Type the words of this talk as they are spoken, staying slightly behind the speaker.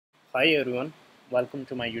Hi everyone, welcome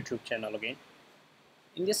to my YouTube channel again.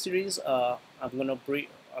 In this series, I'm gonna create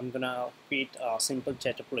a simple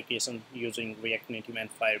chat application using React Native and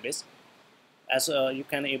Firebase. As you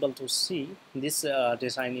can able to see, this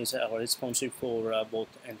design is responsive for both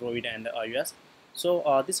Android and iOS.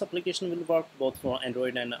 So this application will work both for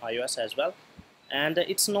Android and iOS as well. And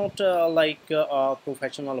it's not like a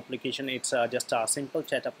professional application. It's just a simple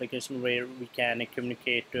chat application where we can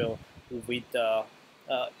communicate with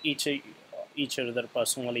each other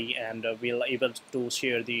personally, and we'll able to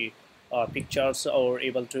share the pictures or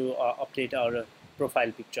able to update our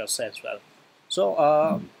profile pictures as well.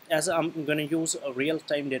 So as I'm going to use a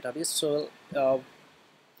real-time database, so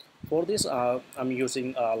for this I'm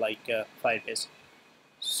using Firebase.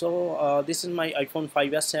 So this is my iPhone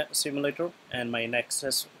 5s simulator and my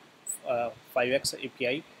Nexus 5x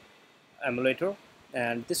API emulator,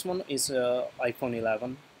 and this one is iPhone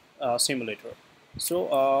 11 simulator.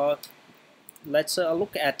 So let's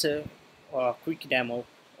look at a quick demo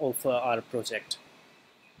of our project.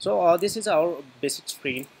 So this is our basic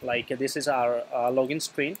screen. Like this is our login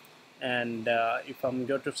screen, and if I'm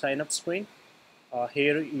going to sign up screen,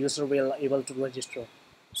 here user will able to register.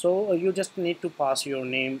 So you just need to pass your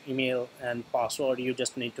name, email, and password. You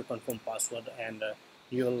just need to confirm password, and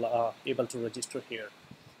you'll able to register here.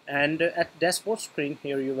 And at dashboard screen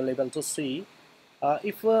here, you will able to see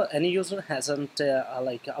if any user hasn't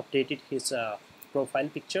updated his profile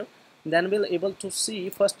picture, then we'll able to see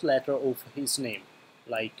first letter of his name.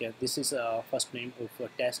 Like this is first name of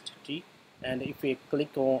test T, and if we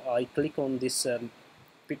click on I click on this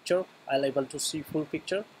picture, I'll able to see full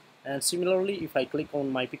picture. And similarly, if I click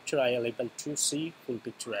on my picture, I'll able to see full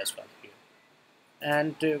picture as well here.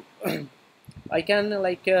 And I can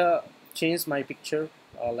change my picture,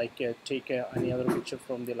 take any other picture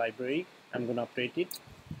from the library. I'm gonna update it.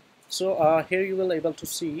 So here you will able to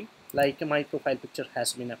see like my profile picture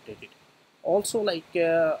has been updated. Also, we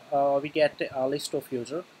get a list of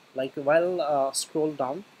user. Like while scroll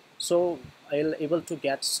down, so I'll able to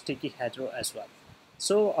get sticky header as well.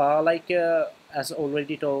 So as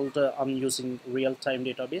already told, I'm using real-time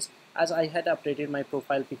database. As I had updated my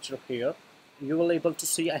profile picture here, you will able to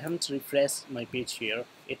see I haven't refreshed my page here.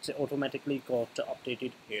 It automatically got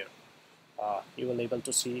updated here. You will able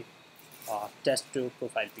to see test to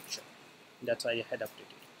profile picture. That's I had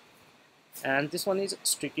updated. And this one is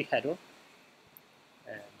sticky header,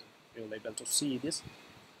 and you will able to see this.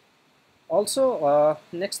 Also,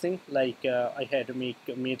 next thing, I had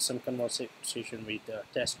made some conversation with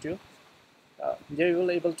test2. There you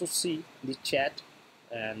will able to see the chat,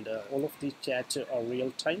 and all of the chats are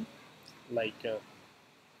real time. Like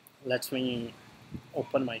let me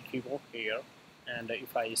open my keyboard here, and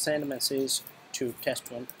if I send a message to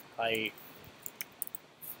test1, I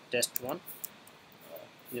test1,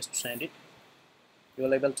 just send it. You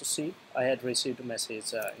will able to see I had received a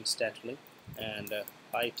message instantly, and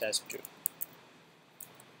I test2.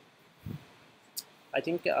 I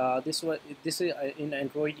think this is in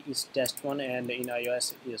Android is test1, and in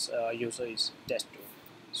iOS is user is test2.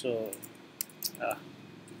 So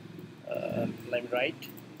let me write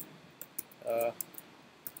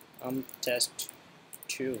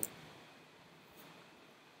test2,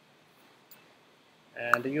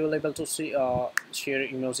 and you will able to see share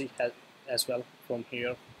emoji as well from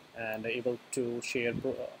here, and able to share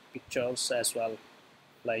pictures as well.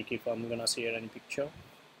 Like if I'm gonna share any picture,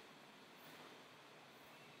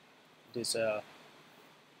 this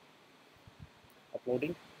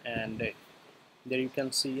uploading, and there you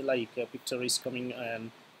can see like a picture is coming.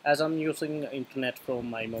 And as I'm using internet from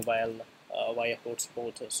my mobile via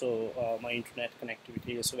hotspot, so my internet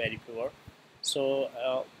connectivity is very poor. So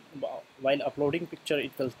while uploading picture,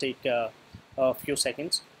 it will take a few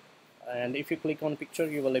seconds, and if you click on picture,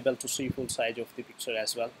 you will able to see full size of the picture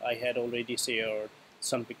as well. I had already shared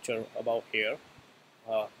some picture about here.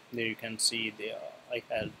 There you can see the I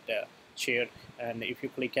had shared, and if you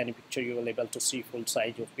click any picture, you will able to see full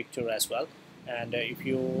size of picture as well. And if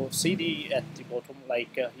you see the at the bottom,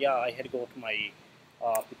 yeah, I had got my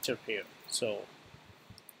picture here. So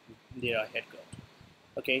there I had got.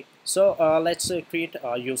 Okay, so let's create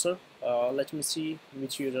a user. Let me see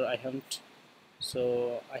which user I haven't.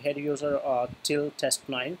 So I had user till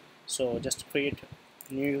test9. So just create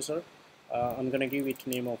new user. I'm gonna give it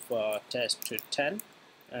name of test10,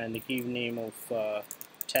 and give name of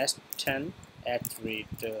test10 at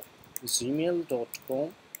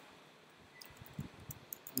gmail.com.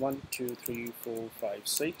 1 2 3 4 5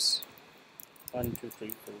 6. 1 2 3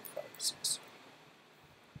 4 5 6.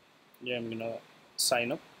 Yeah, I'm gonna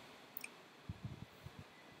sign up.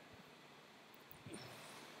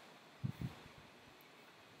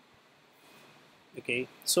 Okay,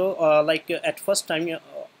 so at first time,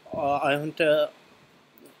 I want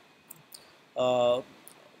uh,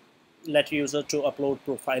 let user to upload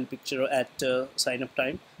profile picture at sign up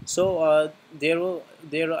time. So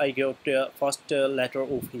there I got first letter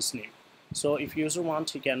of his name. So if user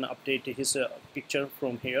wants, he can update his picture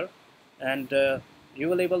from here, and you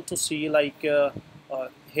will able to see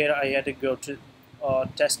here I had to go to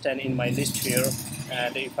test 10 in my list here,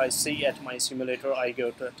 and if I see at my simulator, I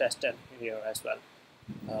go to test 10 here as well.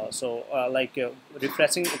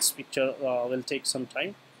 Refreshing its picture will take some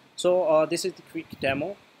time. So this is the quick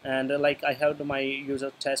demo, and I have my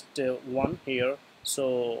user test one here.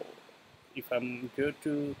 So if I'm go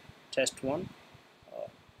to test one,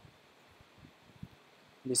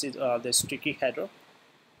 this is the sticky header.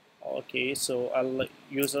 Okay, so I'll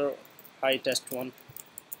user hi test one.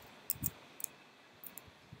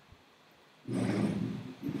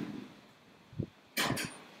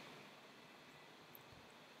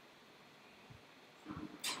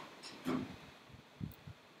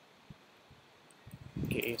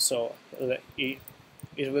 Okay, so it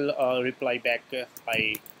will reply back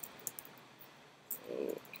hi.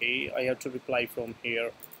 Okay, I have to reply from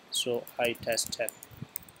here. So hi test 10.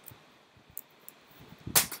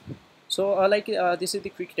 So this is the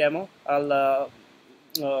quick demo. I'll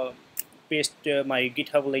uh, paste my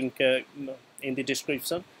GitHub link in the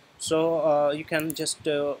description. So you can just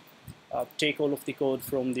take all of the code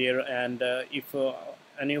from there, and if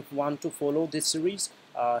and you want to follow this series,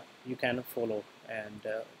 you can follow. And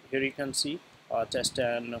here you can see test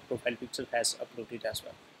and profile picture has uploaded as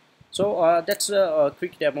well. So that's a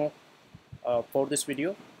quick demo for this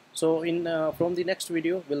video. So in from the next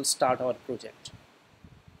video, we'll start our project.